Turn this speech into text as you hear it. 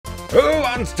Who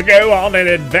wants to go on an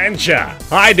adventure?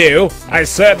 I do. I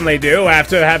certainly do,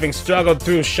 after having struggled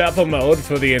through shuffle mode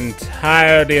for the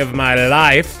entirety of my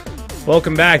life.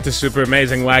 Welcome back to Super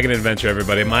Amazing Wagon Adventure,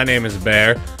 everybody. My name is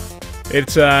Baer.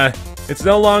 It's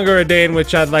no longer a day in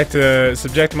which I'd like to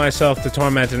subject myself to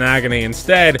torment and agony.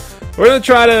 Instead, we're gonna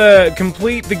try to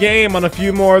complete the game on a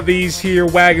few more of these here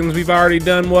wagons we've already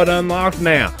done what unlocked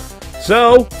now.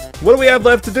 So, what do we have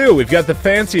left to do? We've got the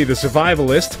Fancy, the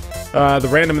Survivalist, the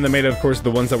Random and the Meta, of course, the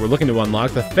ones that we're looking to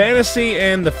unlock. The Fantasy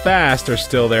and the Fast are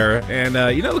still there,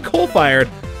 and you know, the Coal-Fired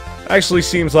actually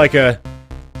seems like a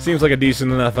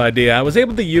decent enough idea. I was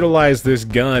able to utilize this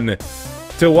gun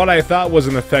to what I thought was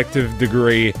an effective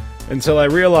degree until I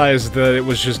realized that it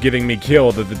was just getting me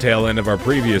killed at the tail end of our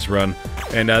previous run.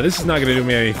 And this is not going to do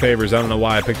me any favors. I don't know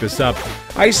why I picked this up.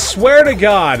 I swear to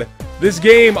God, this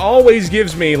game always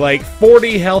gives me like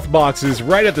 40 health boxes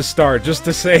right at the start just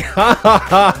to say, ha ha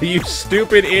ha, you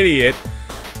stupid idiot.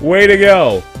 Way to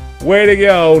go. Way to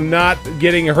go not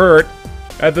getting hurt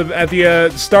at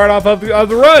the start off of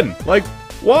the run. Like,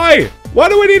 why? Why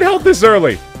do we need help this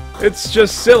early? It's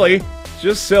just silly.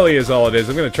 Just silly is all it is.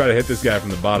 I'm going to try to hit this guy from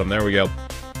the bottom. There we go.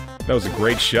 That was a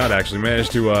great shot, actually.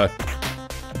 Managed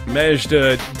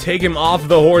to take him off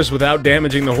the horse without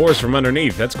damaging the horse from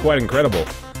underneath. That's quite incredible.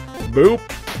 Boop.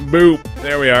 Boop.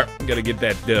 There we are. Gotta get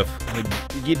that duff.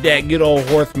 Get that good old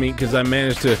horse meat, because I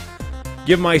managed to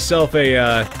give myself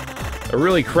a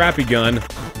really crappy gun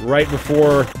right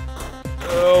before...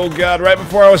 Oh, God. Right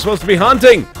before I was supposed to be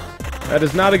hunting. That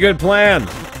is not a good plan.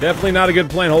 Definitely not a good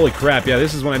plan. Holy crap. Yeah,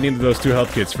 this is when I needed those 2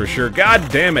 health kits for sure. God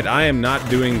damn it. I am not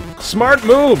doing smart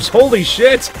moves. Holy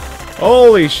shit.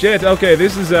 Holy shit. Okay,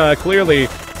 this is clearly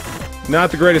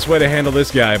not the greatest way to handle this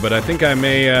guy, but I think I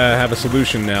may have a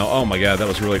solution now. Oh my God, that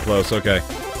was really close. Okay.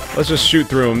 Let's just shoot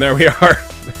through him. There we are.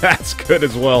 That's good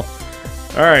as well.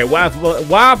 Alright, wife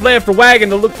left a wagon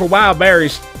to look for wild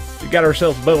berries. We got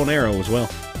ourselves a bow and arrow as well.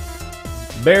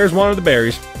 Bears wanted the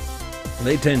berries.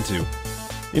 They tend to.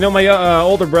 You know, my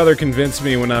older brother convinced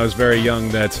me when I was very young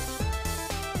that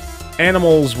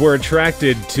animals were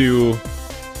attracted to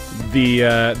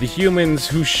the humans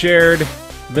who shared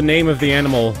the name of the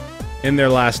animal in their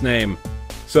last name.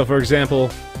 So, for example,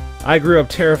 I grew up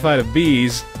terrified of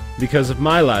bees because of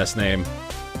my last name.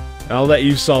 I'll let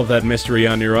you solve that mystery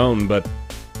on your own, but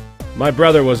my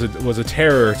brother was a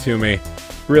terror to me.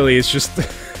 Really, it's just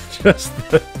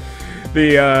the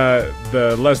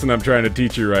lesson I'm trying to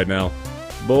teach you right now.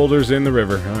 Boulders in the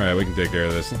river. Alright, we can take care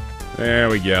of this. There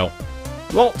we go.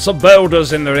 Lots of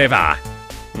boulders in the river.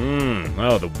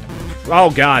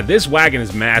 Oh God, this wagon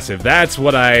is massive. That's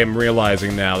what I am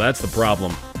realizing now. That's the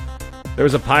problem.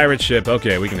 There's a pirate ship.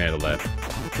 Okay, we can handle that.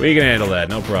 We can handle that,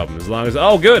 no problem. As long as...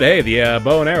 Oh, good. Hey, the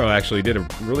bow and arrow actually did a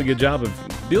really good job of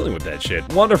dealing with that shit.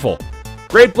 Wonderful.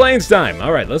 Great Plains time.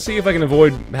 Alright, let's see if I can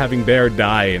avoid having Baer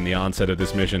die in the onset of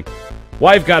this mission.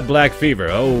 Wife got black fever.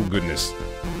 Oh, goodness.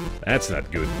 That's not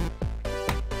good.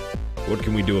 What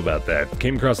can we do about that?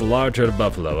 Came across a large herd of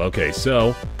buffalo. Okay,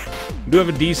 so... we do have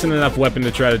a decent enough weapon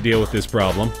to try to deal with this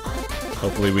problem.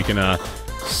 Hopefully we can,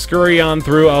 scurry on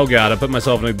through. Oh God, I put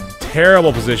myself in a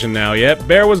terrible position now. Yep,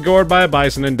 Baer was gored by a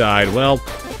bison and died. Well,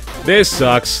 this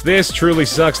sucks. This truly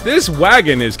sucks. This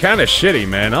wagon is kind of shitty,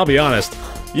 man. I'll be honest.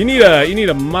 You need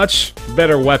a much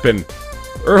better weapon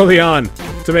early on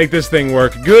to make this thing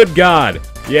work. Good God.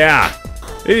 Yeah.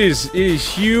 It is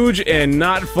huge and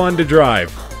not fun to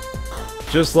drive.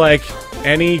 Just like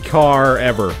any car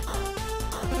ever.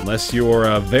 Unless you're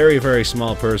a very, very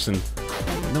small person.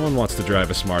 No one wants to drive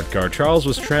a smart car. Charles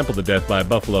was trampled to death by a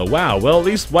buffalo. Wow, well at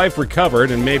least wife recovered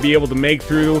and may be able to make it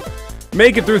through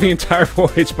the entire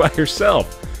voyage by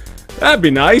herself. That'd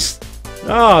be nice.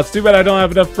 Oh, it's too bad I don't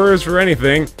have enough furs for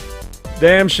anything.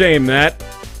 Damn shame that.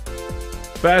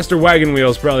 Faster wagon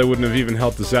wheels probably wouldn't have even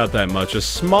helped us out that much. A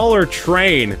smaller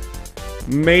train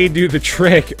may do the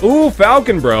trick. Ooh,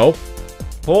 Falcon, bro.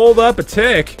 Hold up a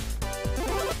tick.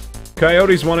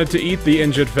 Coyotes wanted to eat the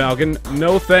injured falcon.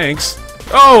 No thanks.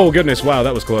 Oh, goodness. Wow,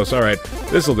 that was close. Alright.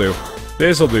 This'll do.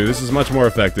 This'll do. This is much more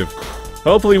effective.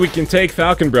 Hopefully we can take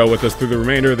Falcon Bro with us through the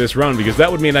remainder of this run, because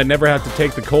that would mean I'd never have to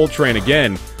take the coal train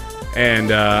again.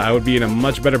 And, I would be in a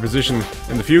much better position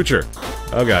in the future.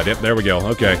 Oh god, yep, there we go.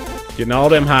 Okay. Getting all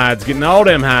them hides. Getting all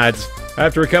them hides.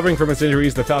 After recovering from its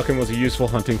injuries, the Falcon was a useful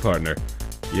hunting partner.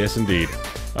 Yes, indeed.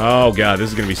 Oh god, this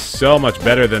is gonna be so much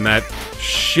better than that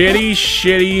shitty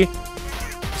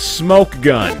smoke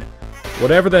gun.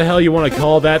 Whatever the hell you want to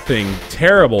call that thing.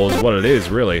 Terrible is what it is,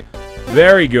 really.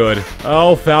 Very good.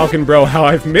 Oh, Falcon Bro, how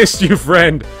I've missed you,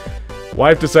 friend.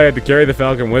 Wife decided to carry the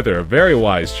Falcon with her. A very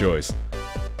wise choice.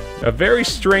 A very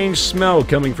strange smell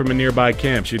coming from a nearby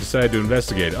camp. She decided to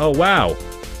investigate. Oh, wow.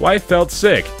 Wife felt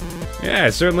sick. Yeah,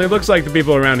 it certainly looks like the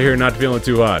people around here are not feeling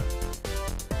too hot.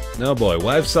 Oh boy,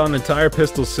 wife saw an entire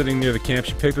pistol sitting near the camp.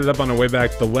 She picked it up on her way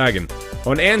back to the wagon.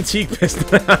 Oh, an antique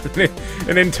pistol.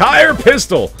 An entire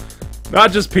pistol!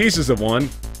 Not just pieces of one.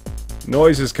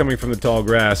 Noises coming from the tall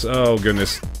grass. Oh,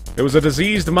 goodness. It was a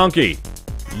diseased monkey.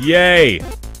 Yay!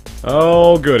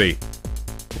 Oh, goody.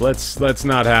 Let's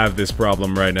not have this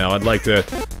problem right now. I'd like to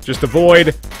just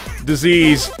avoid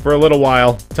disease for a little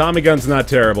while. Tommy gun's not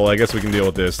terrible. I guess we can deal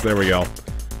with this. There we go.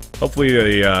 Hopefully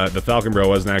the Falcon Bro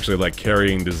wasn't actually, like,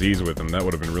 carrying disease with him. That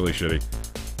would have been really shitty.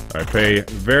 Alright, pay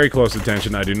very close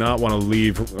attention. I do not want to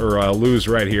leave, or lose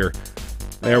right here.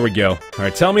 There we go.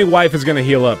 Alright, tell me wife is gonna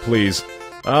heal up, please.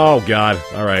 Oh, God.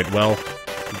 Alright, well,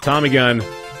 the Tommy gun,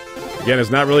 again, is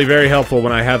not really very helpful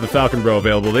when I have the Falcon Bro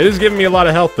available. It is giving me a lot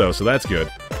of health, though, so that's good.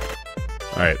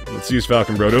 Alright, let's use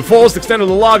Falcon Bro to the fullest extent of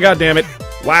the law, goddammit!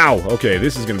 Wow, okay,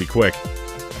 this is gonna be quick.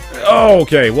 Oh,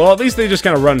 okay, well, at least they just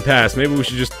kind of run past. Maybe we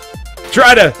should just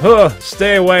try to,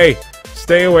 stay away.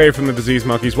 Stay away from the disease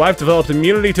monkeys. Wife developed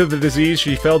immunity to the disease.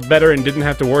 She felt better and didn't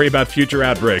have to worry about future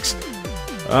outbreaks.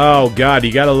 Oh, God,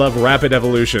 you gotta love rapid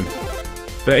evolution.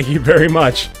 Thank you very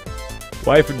much.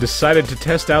 Wife decided to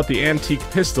test out the antique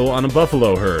pistol on a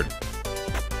buffalo herd.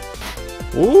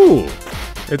 Ooh,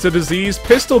 it's a diseased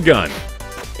pistol gun.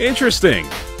 Interesting.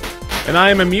 And I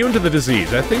am immune to the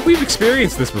disease. I think we've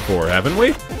experienced this before, haven't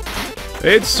we?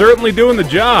 It's certainly doing the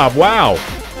job. Wow.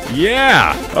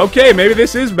 Yeah. Okay, maybe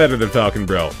this is better than Falcon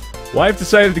Bro. Wife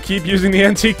decided to keep using the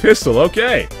antique pistol.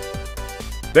 Okay.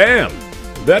 Damn.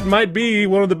 That might be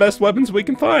one of the best weapons we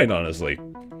can find, honestly.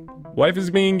 Wife is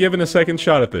being given a second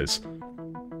shot at this.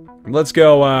 Let's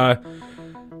go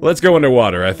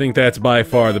underwater. I think that's by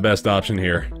far the best option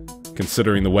here,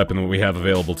 considering the weapon that we have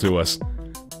available to us.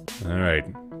 Alright.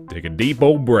 Take a deep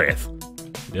old breath.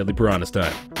 Deadly Piranha's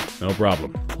time. No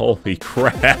problem. Holy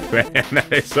crap, man.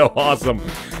 That is so awesome.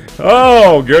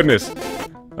 Oh, goodness.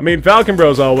 I mean, Falcon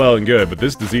Bro's all well and good, but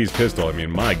this disease pistol, I mean,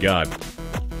 my god.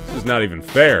 This is not even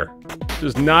fair. This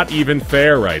is not even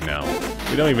fair right now.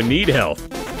 We don't even need health.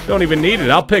 Don't even need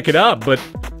it. I'll pick it up, but...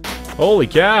 Holy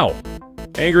cow.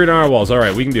 Angry narwhals.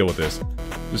 Alright, we can deal with this.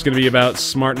 Just gonna be about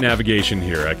smart navigation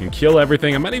here. I can kill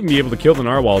everything. I might even be able to kill the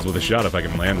narwhals with a shot if I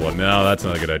can land one. No, that's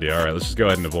not a good idea. Alright, let's just go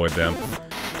ahead and avoid them.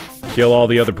 Kill all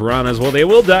the other piranhas. Well, they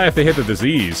will die if they hit the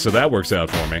disease, so that works out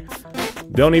for me.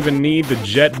 Don't even need the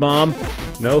jet bomb.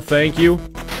 No, thank you.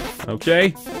 Okay.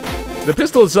 The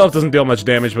pistol itself doesn't deal much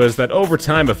damage, but it's that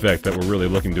overtime effect that we're really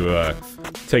looking to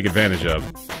take advantage of.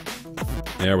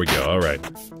 There we go. Alright.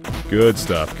 Good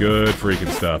stuff. Good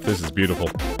freaking stuff. This is beautiful.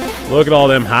 Look at all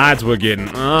them hides we're getting.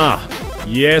 Ah,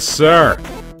 yes, sir.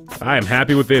 I am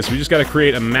happy with this. We just gotta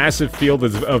create a massive field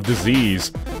of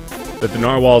disease that the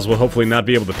narwhals will hopefully not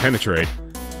be able to penetrate.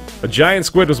 A giant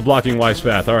squid was blocking Wife's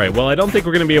path. Alright, well, I don't think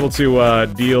we're gonna be able to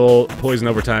deal poison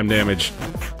overtime damage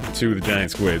to the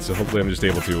giant squid, so hopefully I'm just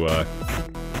able to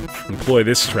employ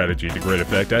this strategy to great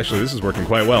effect. Actually, this is working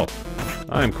quite well.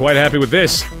 I am quite happy with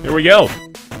this. Here we go.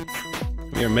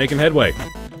 We are making headway.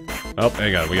 Oh,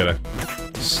 hang on, we gotta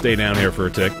stay down here for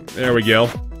a tick. There we go.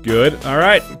 Good.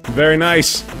 Alright. Very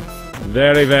nice.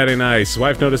 Very, very nice.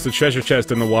 Wife noticed a treasure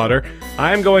chest in the water.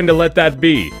 I am going to let that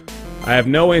be. I have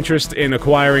no interest in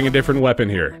acquiring a different weapon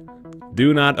here.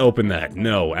 Do not open that.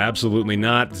 No, absolutely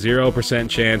not. 0%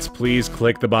 chance. Please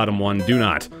click the bottom one. Do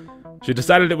not. She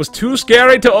decided it was too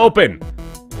scary to open.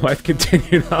 Wife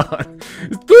continued on.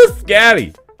 It's too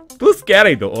scary. Too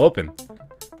scary to open.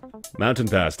 Mountain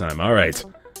pastime. Alright.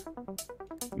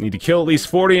 Need to kill at least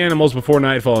 40 animals before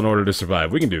nightfall in order to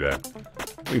survive. We can do that.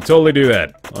 We can totally do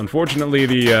that. Unfortunately,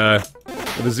 the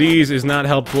disease is not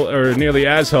helpful, or nearly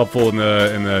as helpful in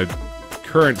the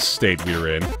current state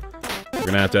we're in. We're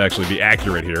gonna have to actually be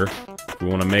accurate here if we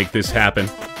want to make this happen.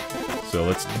 So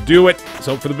let's do it. Let's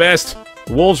hope for the best.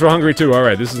 The wolves are hungry too. All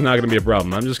right, this is not gonna be a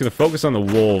problem. I'm just gonna focus on the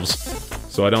wolves,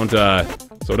 so I don't die.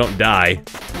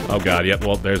 Oh god. Yep.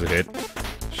 Well, there's a hit.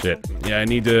 Shit. Yeah, I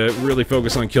need to really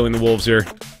focus on killing the wolves here.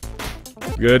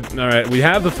 Good. Alright, we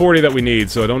have the 40 that we need,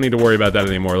 so I don't need to worry about that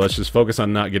anymore. Let's just focus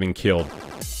on not getting killed.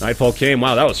 Nightfall came.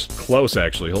 Wow, that was close,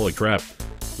 actually. Holy crap.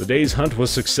 The day's hunt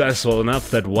was successful enough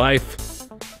that wife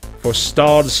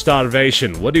forestalled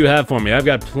starvation. What do you have for me? I've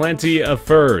got plenty of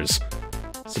furs.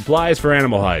 Supplies for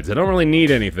animal hides. I don't really need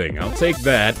anything. I'll take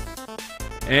that.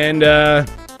 And, yeah,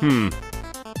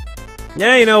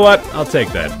 you know what? I'll take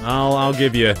that. I'll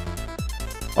give you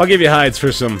hides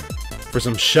for some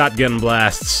shotgun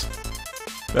blasts.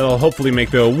 That'll hopefully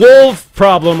make the wolf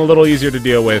problem a little easier to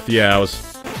deal with. Yeah, I was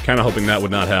kind of hoping that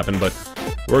would not happen, but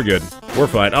we're good. We're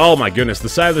fine. Oh my goodness, the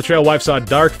side of the trail wife saw a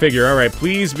dark figure. Alright,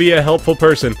 please be a helpful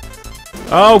person.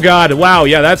 Oh god, wow,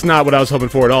 yeah, that's not what I was hoping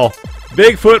for at all.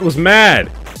 Bigfoot was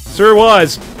mad. Sure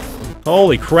was.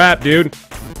 Holy crap, dude.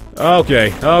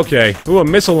 Okay, okay. Ooh, a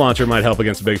missile launcher might help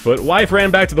against Bigfoot. Wife ran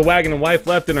back to the wagon and wife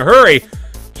left in a hurry.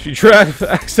 She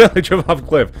accidentally drove off a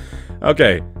cliff.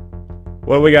 Okay.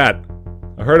 What do we got?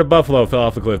 I heard a buffalo fell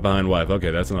off the cliff behind wife.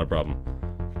 Okay, that's not a problem.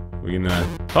 We can,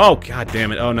 oh, god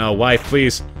damn it. Oh no, wife,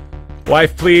 please.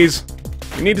 Wife, please.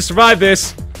 We need to survive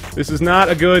this. This is not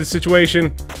a good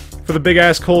situation for the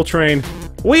big-ass coal train.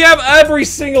 We have every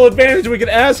single advantage we could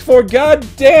ask for. God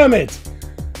damn it.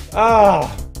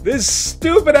 Ah, this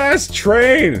stupid-ass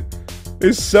train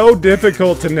is so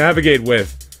difficult to navigate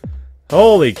with.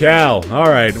 Holy cow.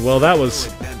 Alright, well, that was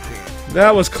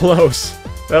close.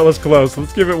 That was close.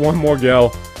 Let's give it one more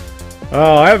go.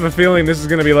 Oh, I have a feeling this is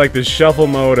gonna be like the shuffle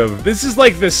mode of... This is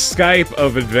like the Skype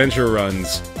of adventure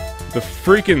runs. The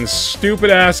freaking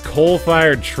stupid-ass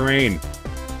coal-fired train.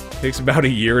 Takes about a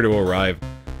year to arrive.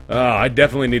 Oh, I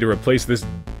definitely need to replace this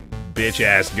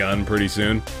bitch-ass gun pretty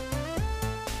soon.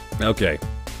 Okay.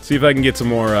 See if I can get some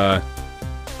more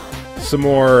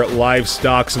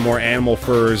livestock, some more animal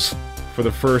furs for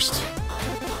the first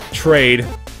trade.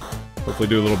 Hopefully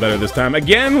do a little better this time.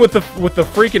 Again with the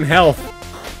freaking health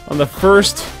on the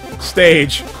first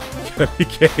stage. You gotta be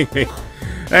kidding me.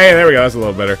 Hey, there we go. That's a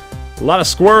little better. A lot of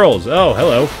squirrels. Oh,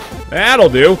 hello. That'll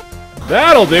do.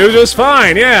 That'll do just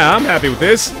fine. Yeah, I'm happy with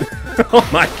this. Oh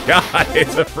my god,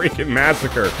 it's a freaking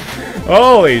massacre.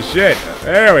 Holy shit.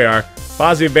 There we are.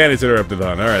 Posse of bandits interrupted the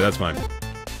hunt. Alright, that's fine.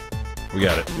 We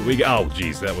got it. Oh,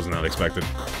 jeez, that was not expected.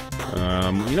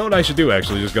 You know what I should do,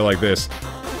 actually? Just go like this.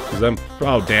 Because I'm...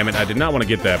 Oh, damn it. I did not want to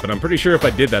get that, but I'm pretty sure if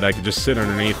I did that, I could just sit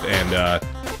underneath and,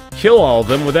 kill all of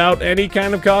them without any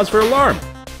kind of cause for alarm.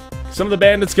 Some of the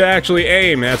bandits can actually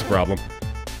aim. That's a problem.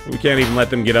 We can't even let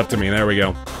them get up to me. There we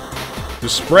go.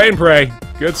 Just spray and pray.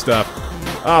 Good stuff.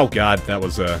 Oh, God. That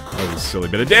was a silly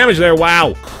bit of damage there.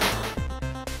 Wow.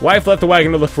 Wife left the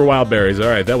wagon to look for wild berries.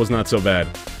 Alright, that was not so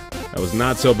bad. That was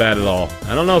not so bad at all.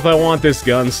 I don't know if I want this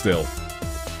gun still.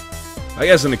 I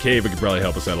guess in the cave it could probably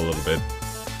help us out a little bit.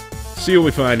 See what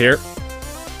we find here.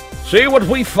 See what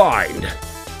we find.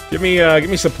 Give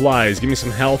me supplies. Give me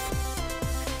some health.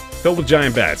 Filled with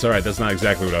giant bats. Alright, that's not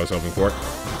exactly what I was hoping for.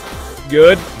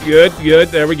 Good, good, good.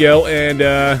 There we go. And,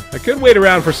 I could wait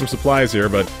around for some supplies here,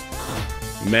 but...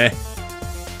 Meh.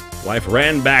 Wife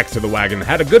ran back to the wagon and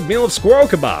had a good meal of squirrel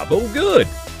kebab. Oh, good.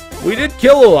 We did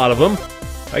kill a lot of them.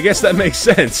 I guess that makes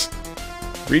sense.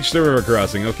 Reach the river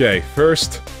crossing. Okay,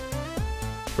 first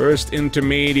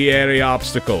intermediary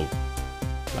obstacle.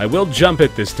 I will jump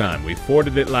it this time. We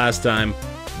forded it last time.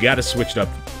 Gotta switch up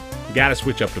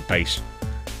the pace.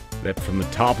 Leapt from the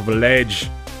top of a ledge.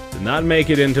 Did not make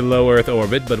it into low Earth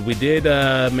orbit, but we did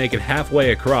make it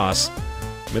halfway across.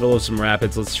 Middle of some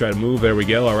rapids. Let's try to move. There we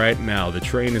go. Alright, now, the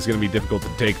train is going to be difficult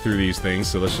to take through these things,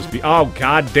 so let's just be... Oh,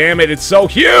 god damn it, it's so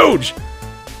huge!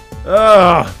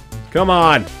 Ugh! Come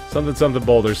on! Something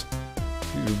boulders.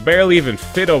 You barely even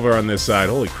fit over on this side.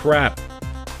 Holy crap.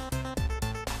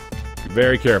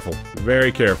 Very careful.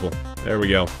 Very careful. There we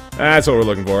go. That's what we're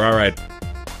looking for. Alright.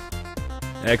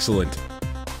 Excellent.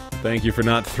 Thank you for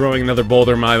not throwing another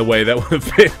boulder my way. That would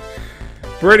have been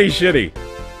pretty shitty.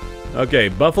 Okay,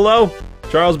 buffalo?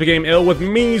 Charles became ill with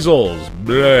measles.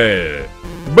 Bleh.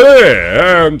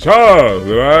 Bleh! I'm Charles,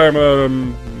 and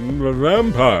I'm a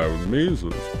vampire with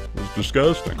measles. It's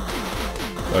disgusting.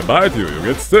 If I bite you, you'll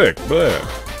get sick. Bleh.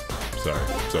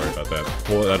 Sorry about that.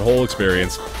 That whole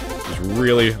experience was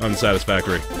really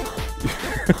unsatisfactory.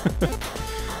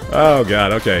 Oh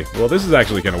god, okay. Well, this is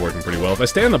actually kind of working pretty well. If I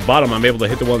stay on the bottom, I'm able to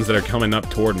hit the ones that are coming up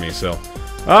toward me, so...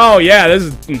 Oh yeah, this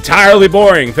is entirely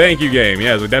boring. Thank you, game.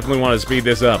 Yes, we definitely want to speed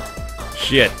this up.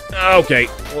 Shit. Okay.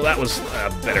 Well, that was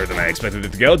better than I expected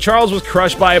it to go. Charles was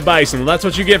crushed by a bison. Well, that's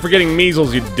what you get for getting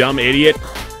measles, you dumb idiot.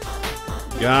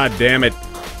 God damn it.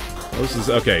 This is...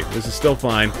 Okay, this is still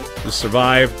fine. Just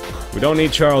survive. We don't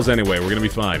need Charles anyway. We're gonna be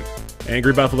fine.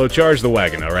 Angry Buffalo charged the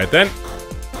wagon. Alright then.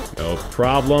 No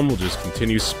problem. We'll just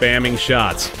continue spamming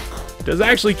shots. It does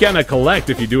actually kind of collect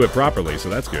if you do it properly, so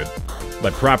that's good.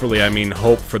 But properly, I mean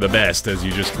hope for the best as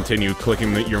you just continue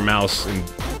clicking your mouse and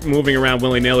moving around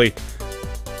willy-nilly.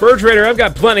 Fur trader, I've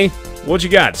got plenty. What you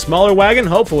got? Smaller wagon?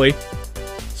 Hopefully.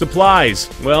 Supplies.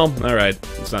 Well, alright.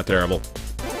 It's not terrible.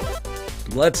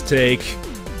 Let's take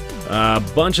a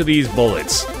bunch of these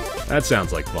bullets. That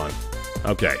sounds like fun.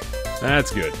 Okay. That's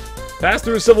good. Pass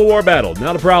through a Civil War battle.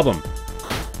 Not a problem.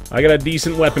 I got a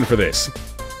decent weapon for this.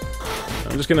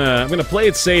 I'm gonna play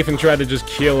it safe and try to just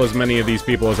kill as many of these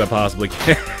people as I possibly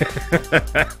can.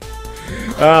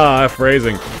 Ah,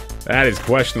 phrasing. That is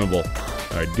questionable.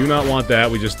 Alright, do not want that.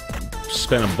 We just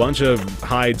spent a bunch of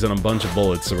hides on a bunch of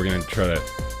bullets, so we're gonna try to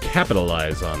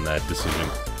capitalize on that decision.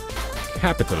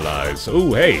 Capitalize.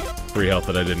 Ooh, hey! Free health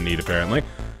that I didn't need, apparently.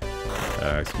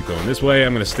 Let's keep going this way.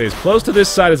 I'm gonna stay as close to this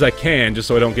side as I can, just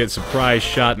so I don't get surprise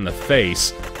shot in the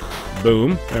face.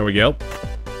 Boom. There we go.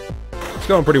 It's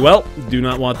going pretty well. Do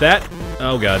not want that.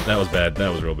 Oh god, that was bad.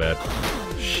 That was real bad.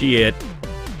 Shit.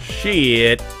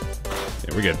 Shit.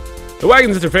 Yeah, we're good. The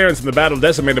wagon's interference in the battle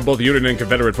decimated both Union and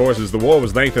Confederate forces. The war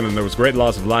was lengthened and there was great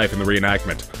loss of life in the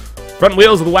reenactment. Front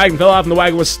wheels of the wagon fell off and the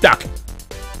wagon was stuck.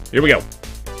 Here we go.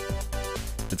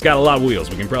 It's got a lot of wheels.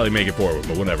 We can probably make it forward,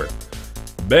 but whatever.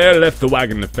 Baer left the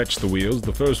wagon to fetch the wheels.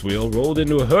 The first wheel rolled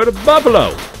into a herd of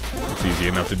buffalo. It's easy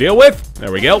enough to deal with.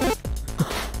 There we go.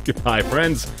 Goodbye,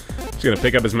 friends. Just gonna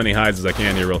pick up as many hides as I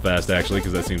can here real fast, actually,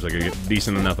 because that seems like a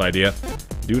decent enough idea.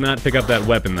 Do not pick up that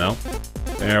weapon, though.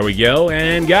 There we go,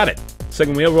 and got it.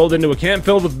 Second wheel rolled into a camp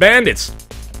filled with bandits.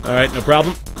 Alright, no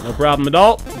problem. No problem at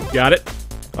all. Got it.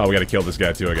 Oh, we gotta kill this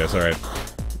guy, too, I guess. Alright.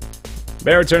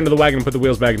 Baer returned to the wagon and put the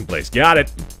wheels back in place. Got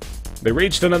it. They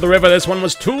reached another river. This one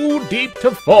was too deep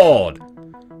to ford.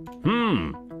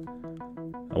 I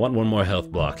want one more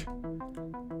health block.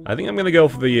 I think I'm gonna go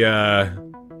for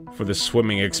the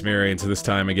swimming experience this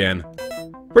time again.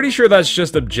 Pretty sure that's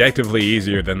just objectively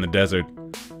easier than the desert.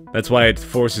 That's why it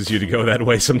forces you to go that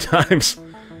way sometimes.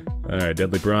 Alright,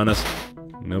 deadly piranhas.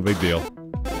 No big deal.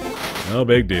 No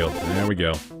big deal. There we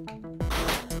go.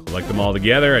 Collect them all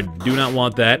together. I do not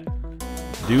want that.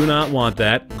 Do not want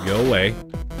that. Go away.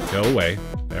 Go away.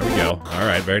 There we go.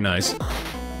 Alright, very nice.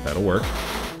 That'll work.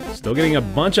 Still getting a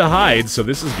bunch of hides, so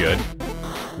this is good.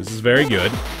 This is very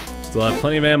good. Still have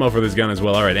plenty of ammo for this gun as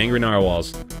well. Alright, angry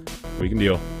narwhals. We can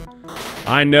deal.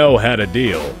 I know how to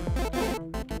deal.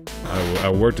 I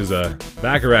worked as a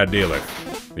baccarat dealer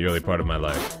the early part of my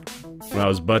life. When I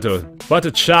was but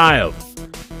a child.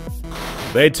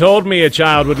 They told me a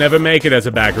child would never make it as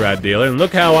a baccarat dealer, and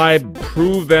look how I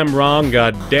proved them wrong.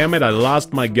 God damn it, I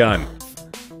lost my gun.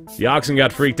 The oxen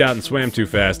got freaked out and swam too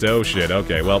fast. Oh shit,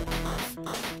 okay, well,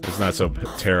 it's not so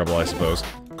terrible, I suppose.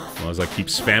 As long as I keep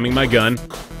spamming my gun,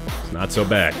 it's not so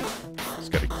bad.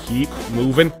 Just gotta keep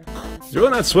moving. It's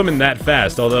really not swimming that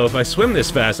fast, although if I swim this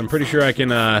fast, I'm pretty sure I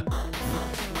can,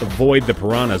 avoid the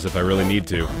piranhas if I really need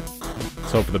to.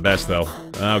 Let's hope for the best, though.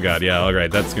 Oh god, yeah,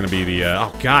 alright, that's gonna be the,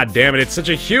 oh god damn it, it's such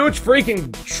a huge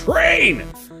freaking train!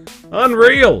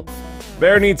 Unreal!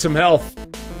 Baer needs some health.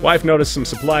 Wife noticed some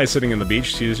supplies sitting on the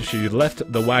beach. She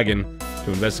left the wagon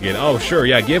to investigate. Oh, sure,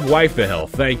 yeah, give wife the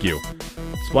health, thank you.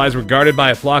 Supplies were guarded by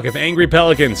a flock of angry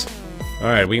pelicans.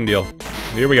 Alright, we can deal.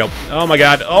 Here we go. Oh my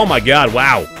god,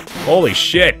 wow. Holy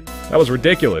shit, that was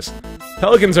ridiculous.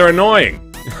 Pelicans are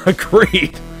annoying.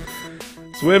 Agreed.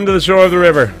 Swim to the shore of the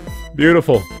river.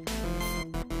 Beautiful.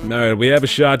 Alright, we have a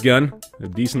shotgun. A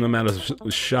decent amount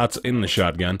of shots in the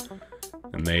shotgun.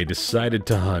 And they decided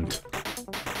to hunt.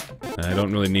 I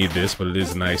don't really need this, but it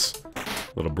is a nice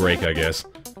little break, I guess.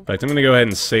 In fact, I'm gonna go ahead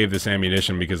and save this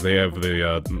ammunition because they have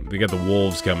the, they got the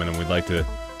wolves coming and we'd like to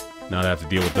not have to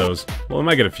deal with those. Well, we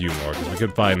might get a few more, because we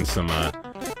could find some,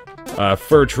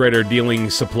 fur trader dealing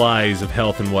supplies of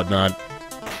health and whatnot.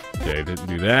 Okay,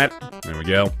 do that. There we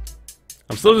go.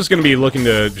 I'm still just gonna be looking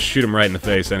to shoot him right in the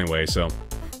face anyway, so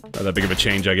not that big of a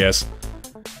change, I guess.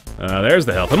 There's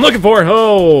the health I'm looking for!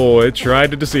 Oh, it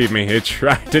tried to deceive me. It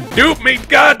tried to dupe me!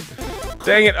 God!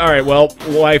 Dang it! Alright, well,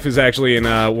 wife is actually in,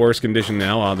 worse condition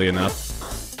now, oddly enough.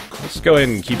 Let's go ahead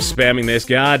and keep spamming this.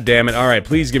 God damn it. Alright,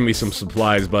 please give me some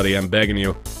supplies, buddy. I'm begging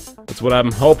you. That's what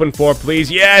I'm hoping for, please.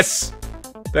 Yes!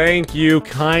 Thank you,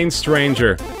 kind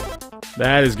stranger.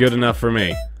 That is good enough for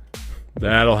me.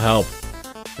 That'll help.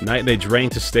 The night they drain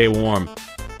to stay warm.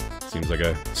 Seems like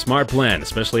a smart plan,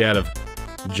 especially out of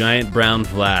giant brown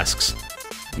flasks.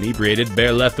 Inebriated,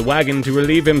 Baer left the wagon to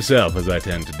relieve himself, as I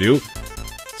tend to do.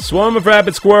 Swarm of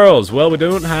rabbit squirrels. Well, we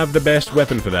don't have the best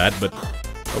weapon for that, but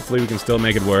hopefully we can still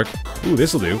make it work. Ooh,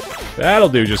 this'll do. That'll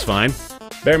do just fine.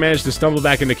 Baer managed to stumble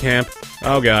back into camp.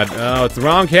 Oh god. Oh, it's the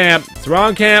wrong camp. It's the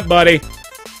wrong camp, buddy.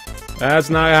 That's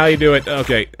not how you do it.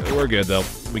 Okay, we're good, though.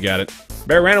 We got it.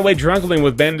 Baer ran away drunkenly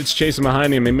with bandits chasing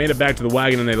behind him. They made it back to the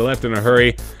wagon and they left in a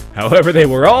hurry. However, they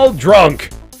were all drunk.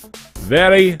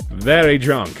 Very, very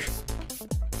drunk.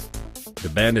 The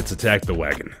bandits attacked the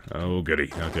wagon. Oh,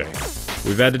 goody. Okay.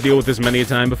 We've had to deal with this many a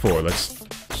time before. Let's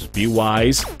just be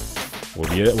wise. We'll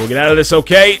get out of this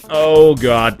okay. Oh,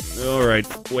 God.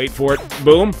 Alright. Wait for it.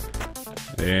 Boom.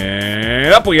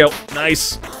 And up we go.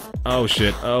 Nice. Oh,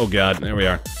 shit. Oh, God. There we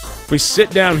are. If we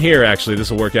sit down here, actually,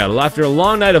 this will work out. After a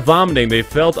long night of vomiting, they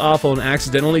felt awful and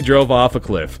accidentally drove off a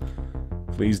cliff.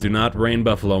 Please do not rain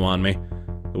buffalo on me.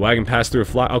 The wagon passed through a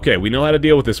fly. Okay, we know how to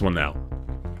deal with this one now.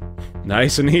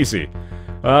 Nice and easy.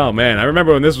 Oh, man, I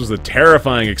remember when this was a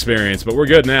terrifying experience, but we're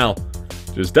good now.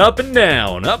 Just up and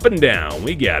down, up and down.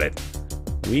 We got it.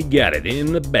 We got it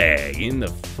in the bag, in the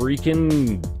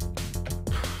freaking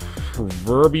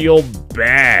proverbial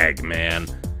bag, man.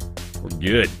 We're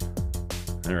good.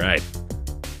 Alright.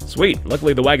 Sweet.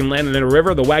 Luckily, the wagon landed in a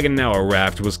river. The wagon, now a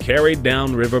raft, was carried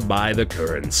down river by the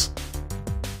currents.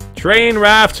 Train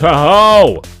raft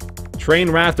ho-ho! Train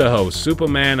raft ho-ho.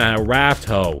 Superman a raft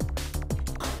ho.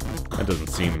 That doesn't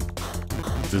seem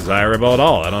desirable at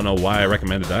all. I don't know why I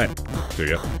recommended that to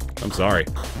you. I'm sorry.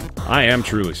 I am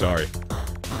truly sorry.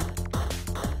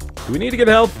 Do we need to get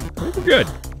help? I think we're good.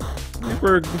 I think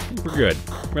we're good.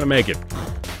 We're gonna make it.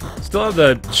 Still have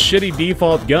the shitty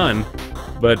default gun,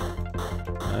 but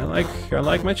I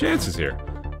like my chances here.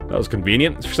 That was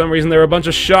convenient. For some reason, there were a bunch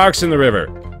of sharks in the river.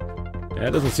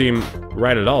 That doesn't seem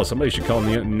right at all. Somebody should call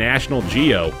the National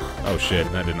Geo. Oh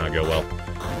shit, that did not go well.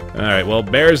 Alright, well,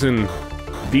 Baer's in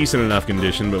decent enough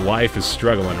condition, but wife is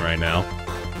struggling right now.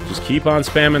 Just keep on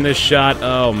spamming this shot.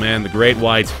 Oh man, the Great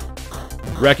White.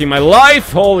 Wrecking my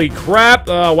life! Holy crap!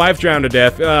 Oh, wife drowned to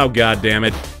death. Oh, god damn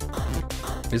it.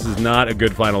 This is not a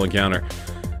good final encounter.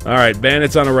 Alright,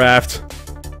 bandits on a raft.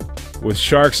 With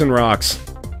sharks and rocks.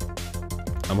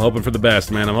 I'm hoping for the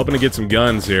best, man. I'm hoping to get some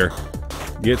guns here.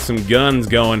 Get some guns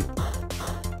going.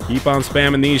 Keep on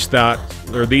spamming these thoughts.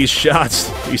 Or these shots.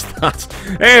 These thoughts.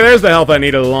 Hey, there's the health I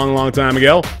needed a long, long time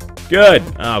ago. Good.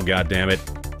 Oh, god damn it.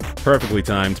 Perfectly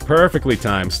timed. Perfectly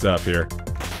timed stuff here.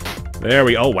 There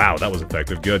we... Oh, wow. That was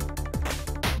effective. Good.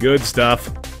 Good stuff.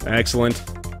 Excellent.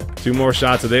 2 more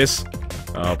shots of this.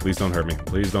 Oh, please don't hurt me.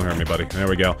 Please don't hurt me, buddy. There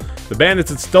we go. The bandits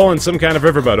had stolen some kind of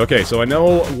riverboat. Okay, so I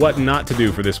know what not to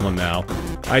do for this one now.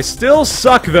 I still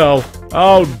suck, though.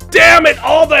 Oh, damn it!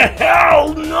 All the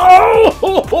hell! No!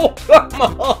 Come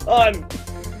on!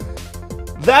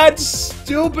 That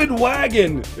stupid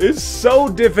wagon is so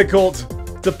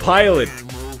difficult to pilot.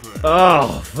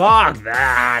 Oh, fuck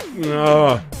that.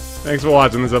 Oh. Thanks for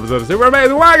watching this episode of Super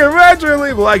Amazing Wagon Adventure.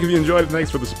 Leave a like if you enjoyed it.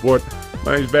 Thanks for the support.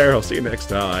 My name's Baer. I'll see you next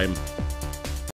time.